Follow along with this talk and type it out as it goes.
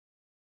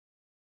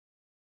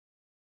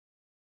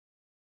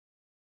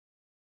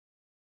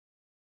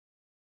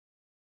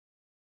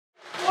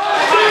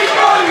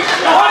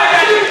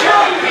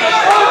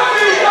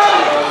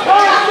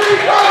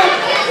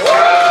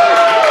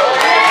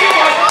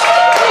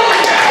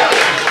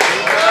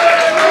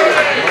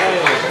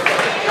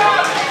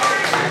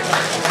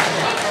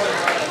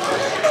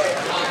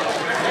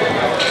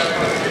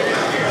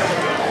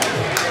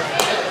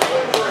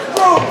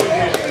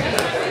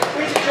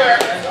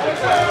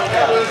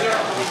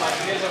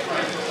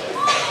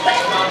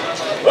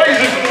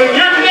and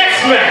your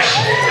next match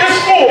is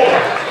for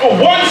the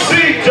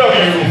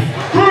 1CW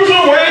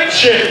Cruiserweight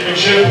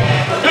Championship.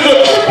 It's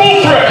a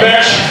triple threat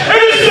match, and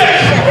it's set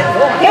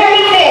 1-1.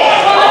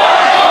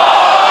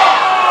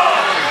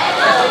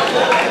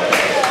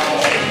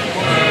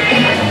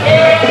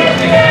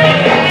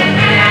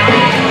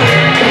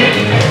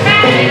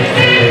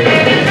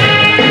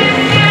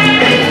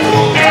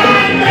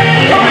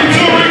 Coming to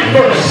the ring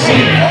first,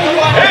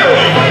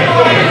 hailing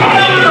from the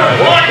island of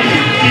Black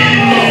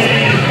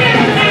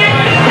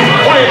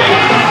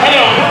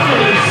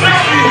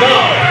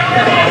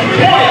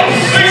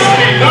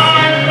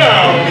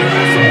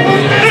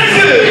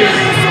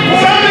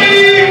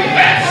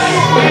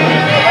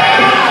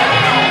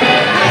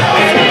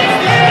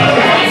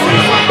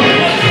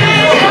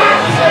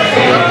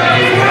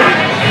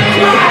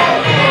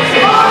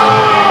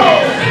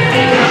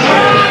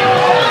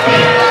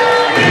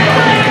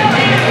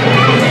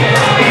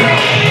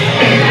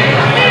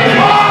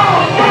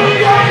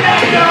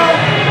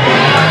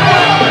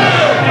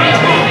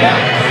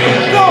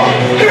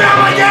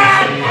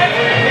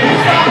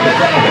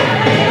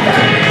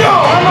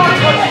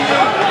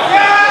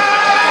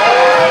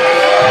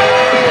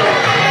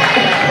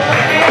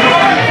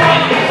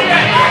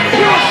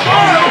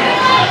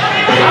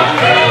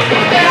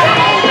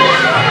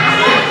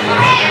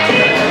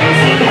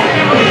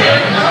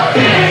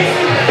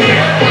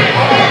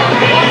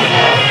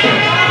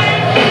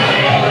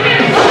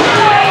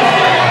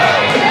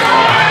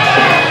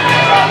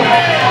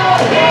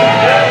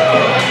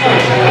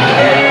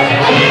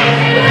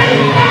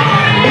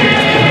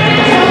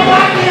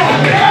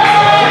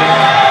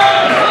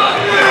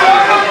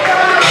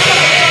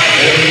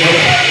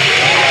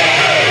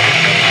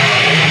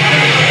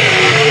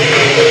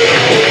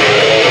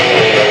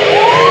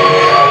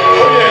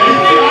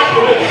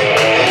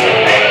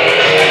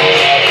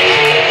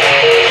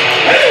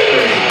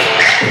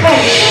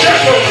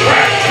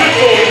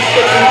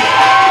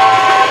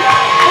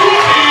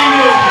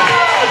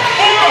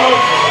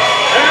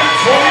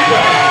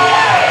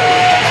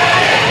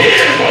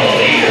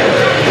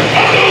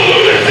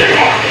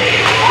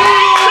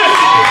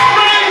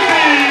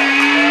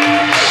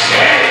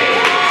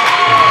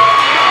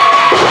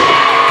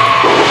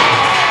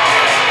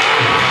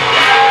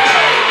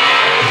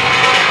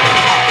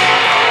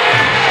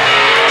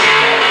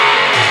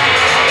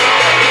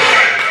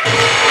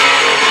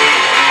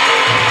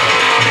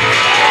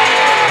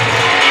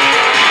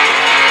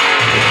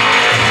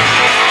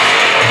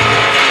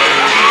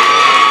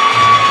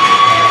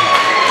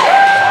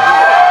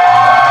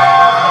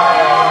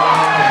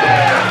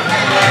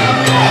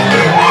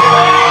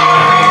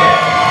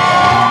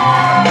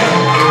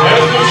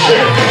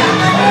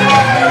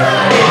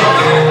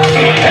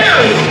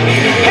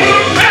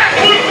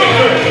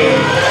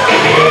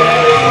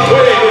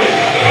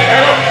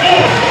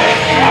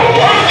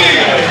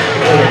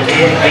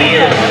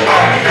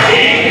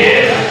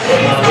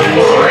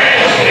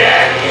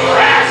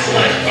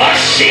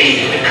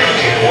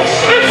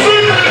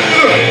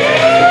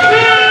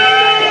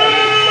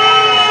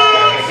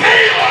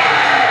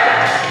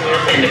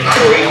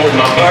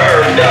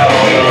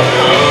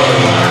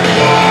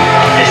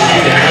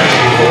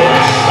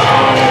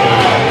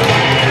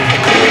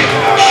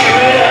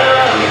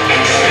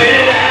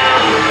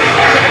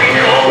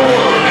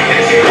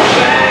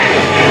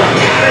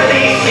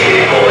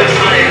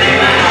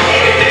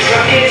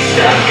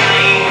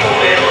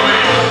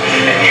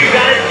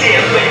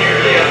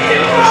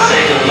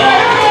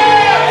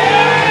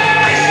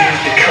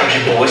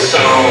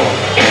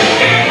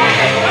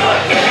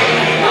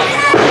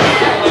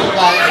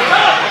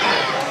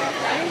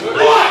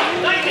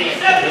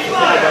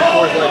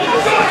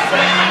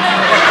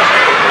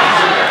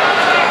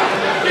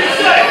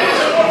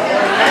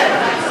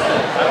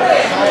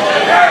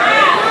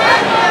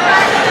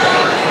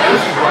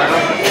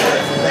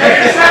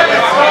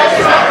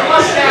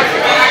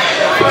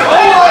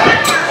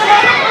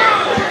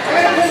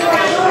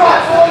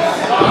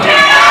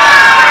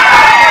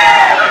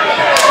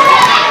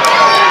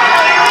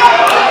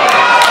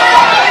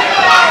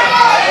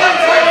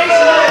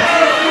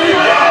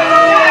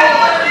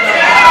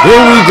Here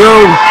we go,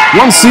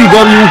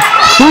 1CW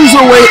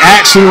Cruiserweight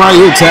action right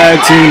here, tag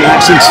team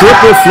action,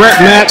 triple threat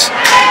match.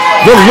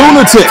 The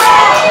Lunatic,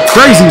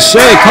 Crazi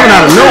Shea coming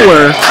out of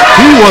nowhere.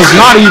 He was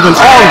not even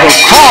on the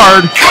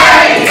card.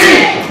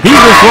 He's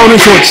been thrown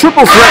into a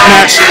triple threat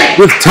match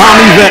with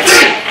Tommy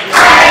Vecs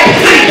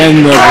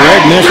and the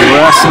Redneck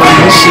Wrestling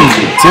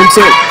Machine. Tim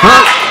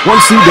current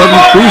 1CW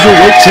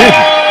Cruiserweight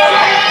champion.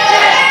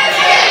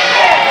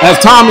 As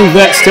Tommy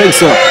Vecs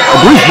takes a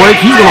brief break,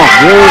 he's going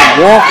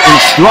to walk and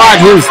stride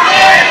his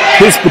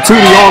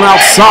patootie on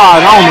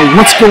outside. I don't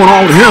know what's going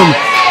on with him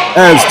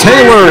as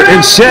Taylor and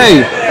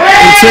Shea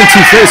intend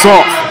to face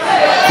off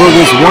for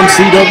this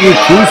 1CW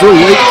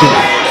Cruiserweight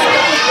champion.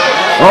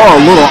 Oh,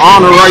 a little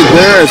honor right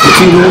there as the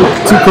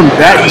two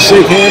combatants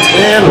shake hands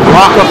and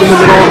lock up in the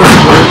middle of the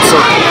square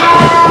circle.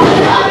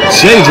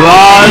 Shea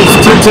drives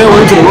Tim Taylor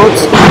into the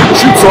ropes,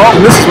 shoots off,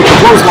 misses with the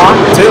clothesline.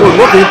 Taylor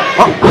looking,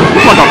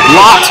 looks like a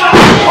blocked,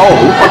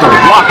 looks like a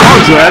blocked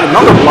arm drag,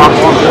 another blocked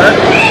arm drag.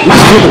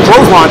 This is with the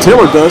clothesline,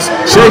 Taylor does.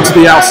 Shea to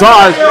the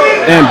outside,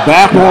 and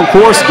back on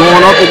course,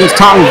 going up against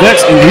Tommy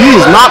Vecs, and he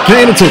is not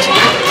paying attention.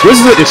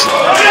 This is an issue.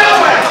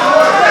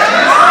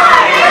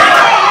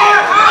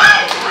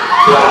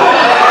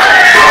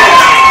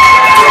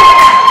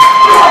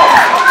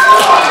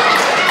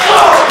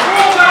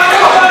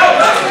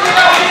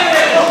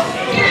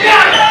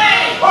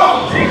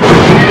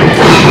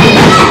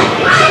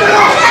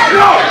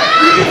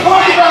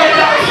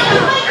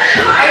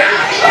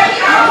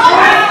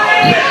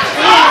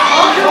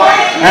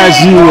 As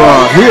you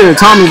hear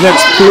Tommy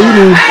Vecs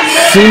pleading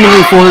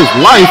seemingly for his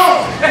life,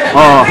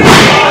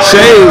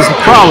 Shea is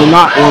probably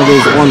not one of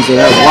those ones that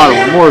has a lot of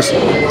remorse.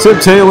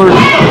 Tim Taylor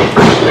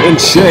and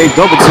Shea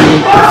double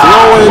teaming,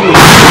 throwing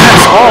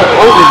Vecs all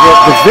over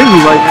the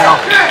venue right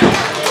now.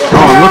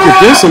 Oh, look at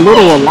this, a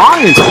little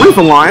alliance, brief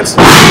alliance,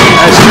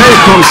 as Shea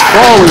comes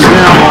falling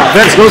down.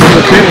 Vecs goes to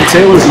the pin and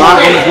Taylor's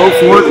not going to go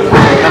for it,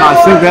 and I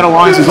think that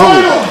alliance is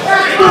over.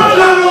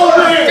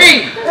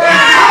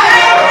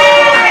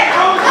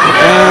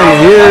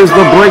 And here's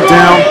the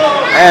breakdown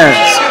as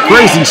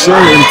Crazi, Shea,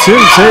 and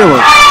Tim Taylor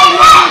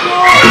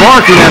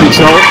barking at each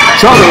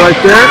other right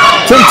there.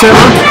 Tim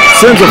Taylor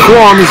sends a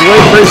forearm his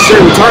way. Crazi Shea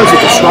returns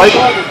with a strike.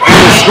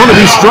 And it's going to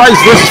be strikes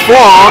versus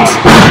forearms.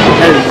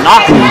 And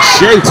knocking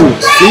Shea to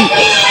his feet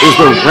is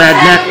the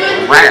Redneck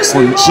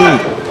Wrestling Machine.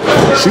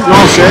 Shooting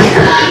on Shea.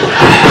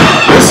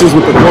 This is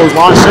with the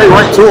clothesline. Shea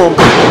right to him.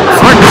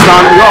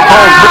 Frankenstein, we all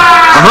call him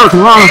a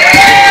Hurricane Rana.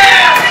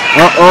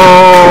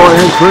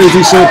 And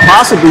Crazi Shea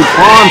possibly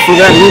pawned for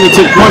that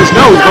lunatic plunge.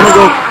 No, he's going to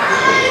go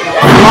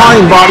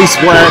flying body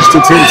splash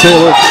to Tim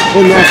Taylor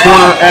in that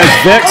corner as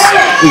Vecs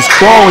is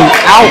crawling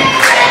out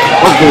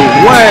of the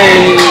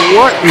way.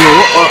 What in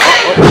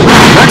the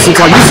Vecs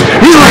looks like he's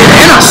ready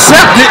to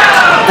intercept it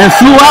and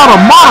threw out a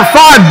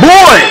modified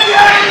boy.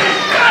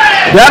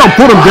 That'll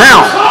put him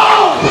down.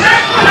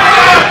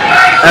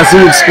 As he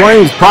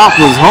explains Pop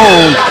was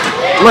home,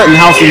 letting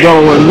House and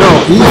Delaware know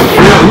he's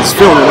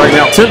feeling it right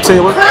now. Tim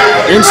Taylor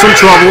in some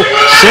trouble.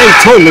 Shea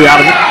totally out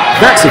of it.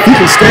 Vecs, if he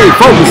can stay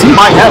focused, he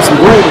might have some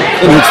gold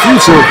in his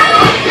future.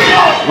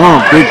 Oh,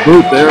 big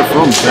boot there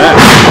from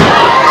Vecs.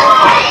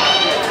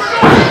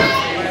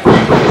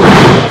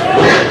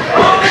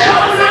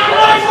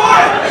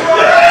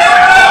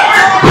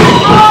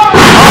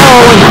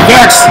 Oh, and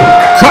Vecs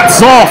cuts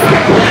off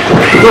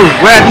the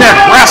Redneck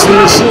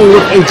Wrestling Machine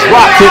with a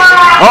drop kick.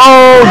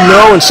 Oh,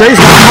 no, and Shea's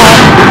not caught.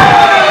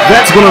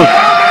 That's going to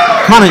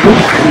kind of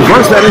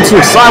reverse that into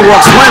a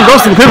sidewalk slam.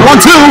 Goes to the pin.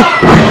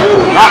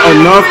 1-2. Not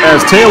enough as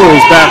Taylor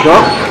is back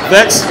up.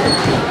 Vecs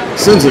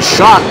sends a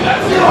shot.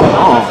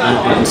 Oh,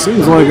 it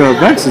seems like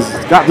Vecs has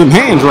got them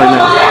hands right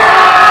now.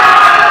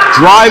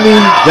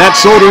 Driving that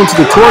shoulder into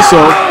the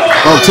torso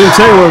of Tim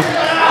Taylor.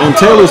 And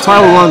Taylor's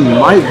title run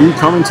might be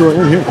coming to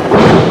an end here.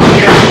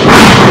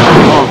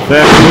 Oh,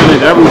 Vecs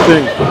winning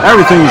everything.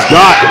 Everything he's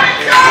got.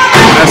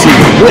 As he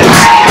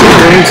whips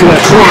Taylor into that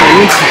corner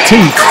and into the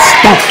teeth.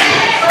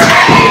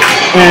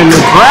 And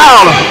the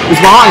crowd is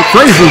behind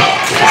Crazi,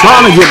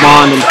 trying to get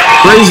behind him.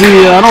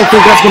 Crazi, I don't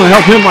think that's going to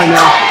help him right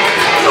now.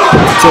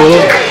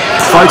 Taylor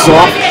fights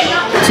off.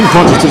 2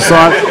 punches to the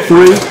side.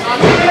 3.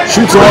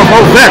 Shoots off.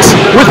 Oh, Vecs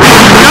with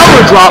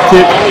another drop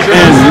kick.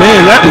 And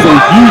man, that is a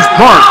huge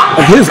part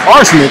of his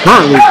arsenal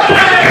currently.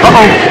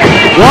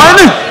 1,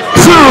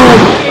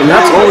 2. And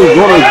that's only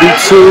going to be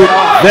 2.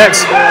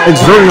 Vecs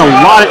exerting a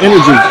lot of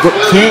energy, but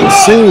can't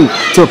seem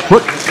to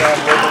put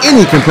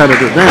any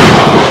competitor down.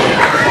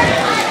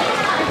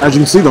 As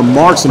you can see, the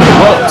marks and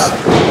bumps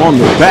on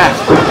the back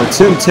of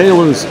Tim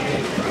Taylor's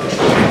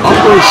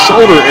upper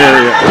shoulder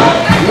area.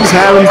 He's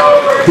having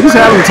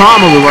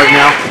time of it right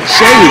now.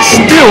 Shea is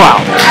still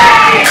out.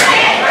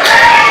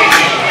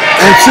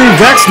 And see,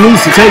 Vecs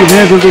needs to take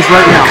advantage of this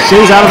right now.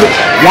 Shea's out of it.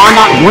 Why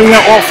not bring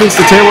that offense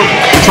to Taylor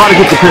and try to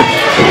get the pin?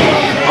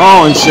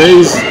 Oh, and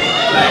Shea's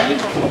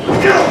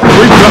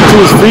creeping up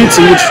to his feet,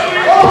 and which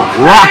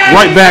rocked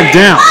right back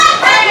down.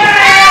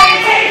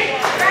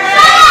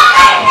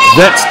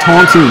 Vecs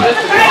taunting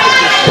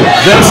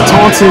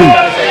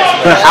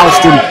the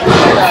Houston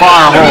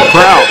Fire Hall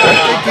crowd.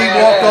 I think he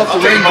walked off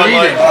the ring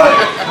bleeding.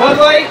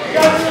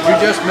 You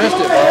just missed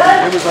it.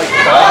 It was like.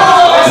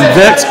 And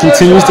Vecs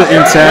continues to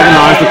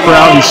antagonize the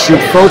crowd. He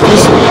should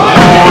focus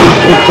on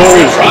the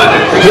goal.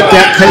 Hit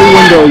that pay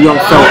window, young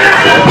fella.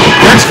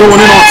 Vecs going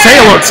in on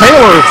Taylor.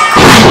 Taylor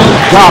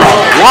got a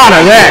lot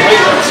of that.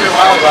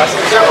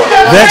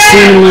 Vecs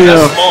seemingly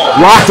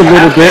rocked a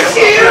little bit.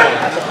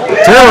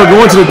 Taylor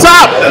going to the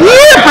top,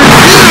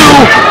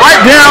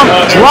 right down,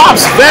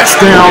 drops Vecs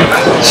down.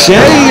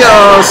 Shea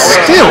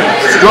still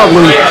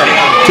struggling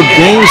to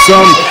gain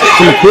some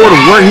support of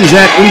where he's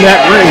at in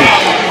that ring.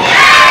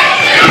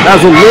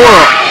 As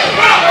Laura,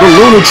 the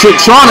lunatic,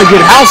 trying to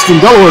get Houston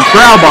Delaware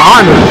crowd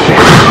behind him.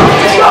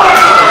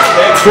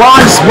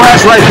 Flying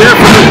splash right there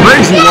from the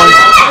Crazi one.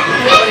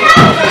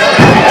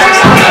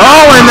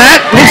 Oh, and that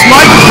looks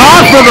like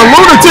time for the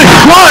lunatic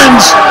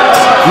plunge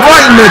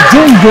right in the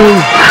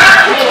ding-ding.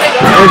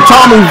 And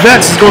Tommy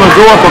Vecs is going to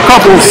go up a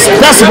couple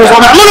decibels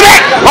on that. Look at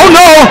that! Oh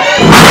no!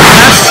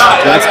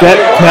 That's that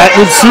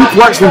patented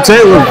suplex from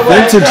Taylor.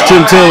 Vintage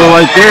Tim Taylor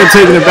right there,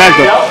 taking it back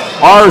to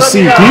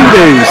RCP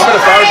days.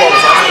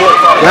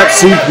 That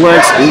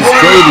suplex is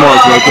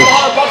trademarked right there.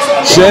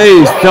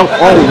 Shea felt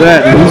all of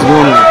that, and he's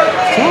going to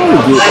try to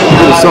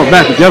get himself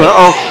back together.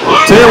 Uh-oh.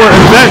 Taylor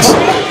and Vecs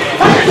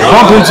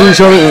bump into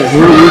each other, and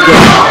here we go.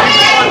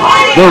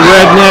 The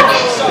redneck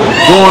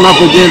going up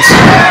against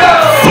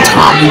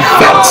Tommy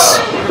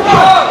Vecs.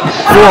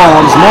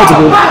 Forearms,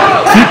 multiple,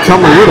 keep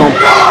coming with him.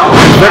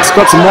 Vecs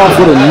cuts him off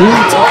with a knee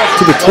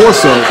to the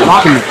torso,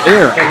 knocking the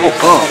air out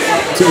of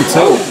Tim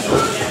Taylor.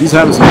 He's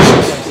having some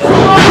issues.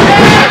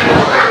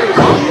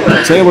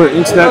 Taylor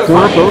into that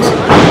corner post.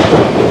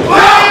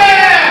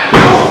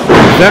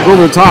 Vecs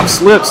over the top,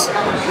 slips.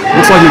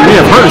 Looks like he may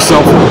have hurt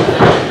himself.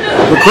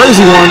 The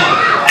crazy one.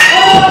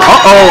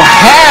 Uh-oh,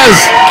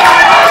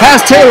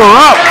 has Taylor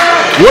up.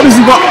 What is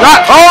he got?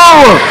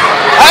 Oh!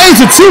 Hey,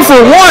 it's a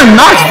 2-for-1.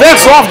 Knocks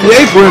Vecs off the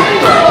apron.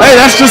 Hey,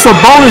 that's just a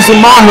bonus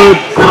in my hood.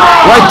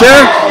 Right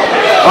there.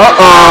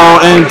 Uh-oh,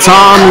 and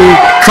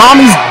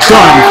Tommy's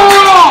done.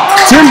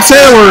 Tim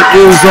Taylor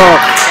is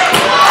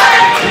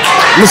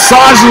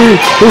massaging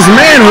his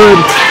manhood.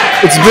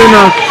 It's been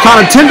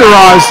kind of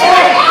tenderized.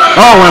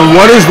 Oh, and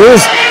what is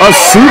this? A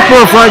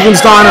super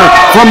Frankensteiner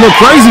from the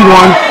crazy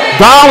one.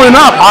 Dialing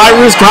up high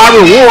risk, high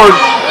reward.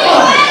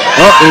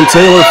 Oh, and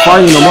Taylor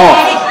fighting them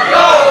off.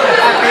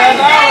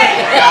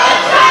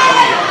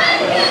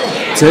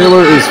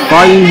 Taylor is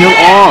fighting him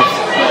off.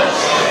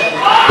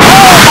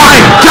 Oh my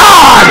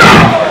God!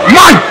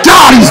 My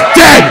God, he's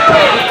dead!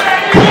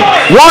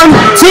 1,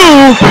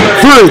 2,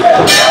 3.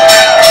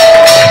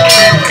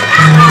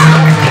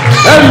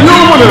 And your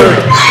winner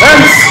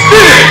and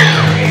still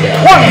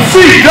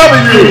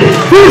 1CW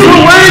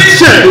Cruiserweight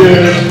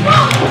Champion,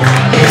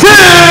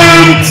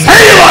 Tim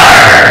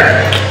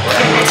Taylor!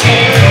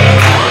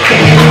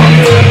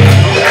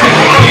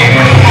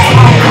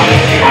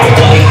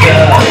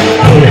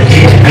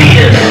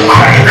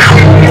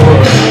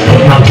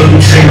 Put my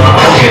boots in my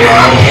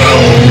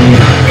own.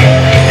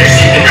 This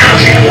is the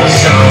country boy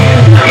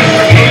song.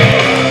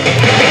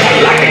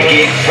 Like a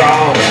gig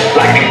frog,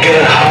 like a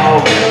good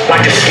hog,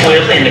 like a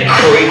swim in the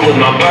creek with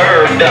my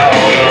bird dog.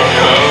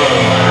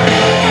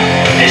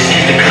 This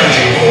is the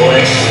country boy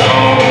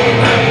song.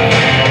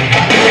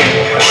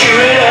 Chew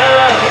it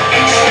up,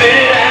 spit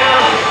it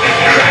out,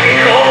 crack a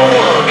cold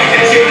one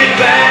and tilt it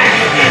back.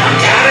 I'm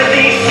tired of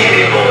these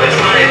city boys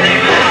running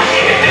their mouth.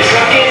 If the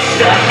truck is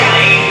stuck, I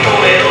ain't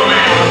pulling them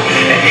out.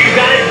 If you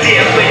got a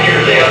dip in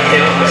your lip,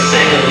 help me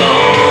sing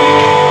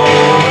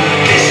along.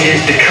 This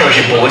is the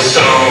country boy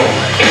song.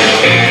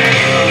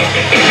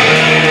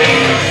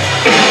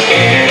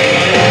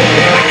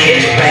 I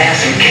catch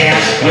bass and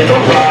caps with a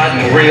rod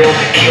and reel,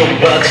 kill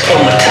bucks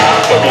from the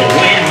top of a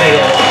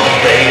windmill all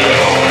day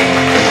long.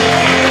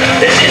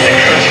 This is the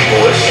country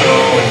boy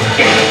song.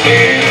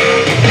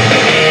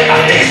 I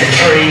fix the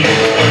tree,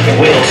 the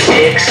willow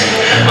sticks,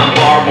 my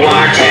barbed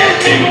wire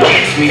tattoo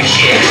gets me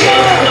chicks.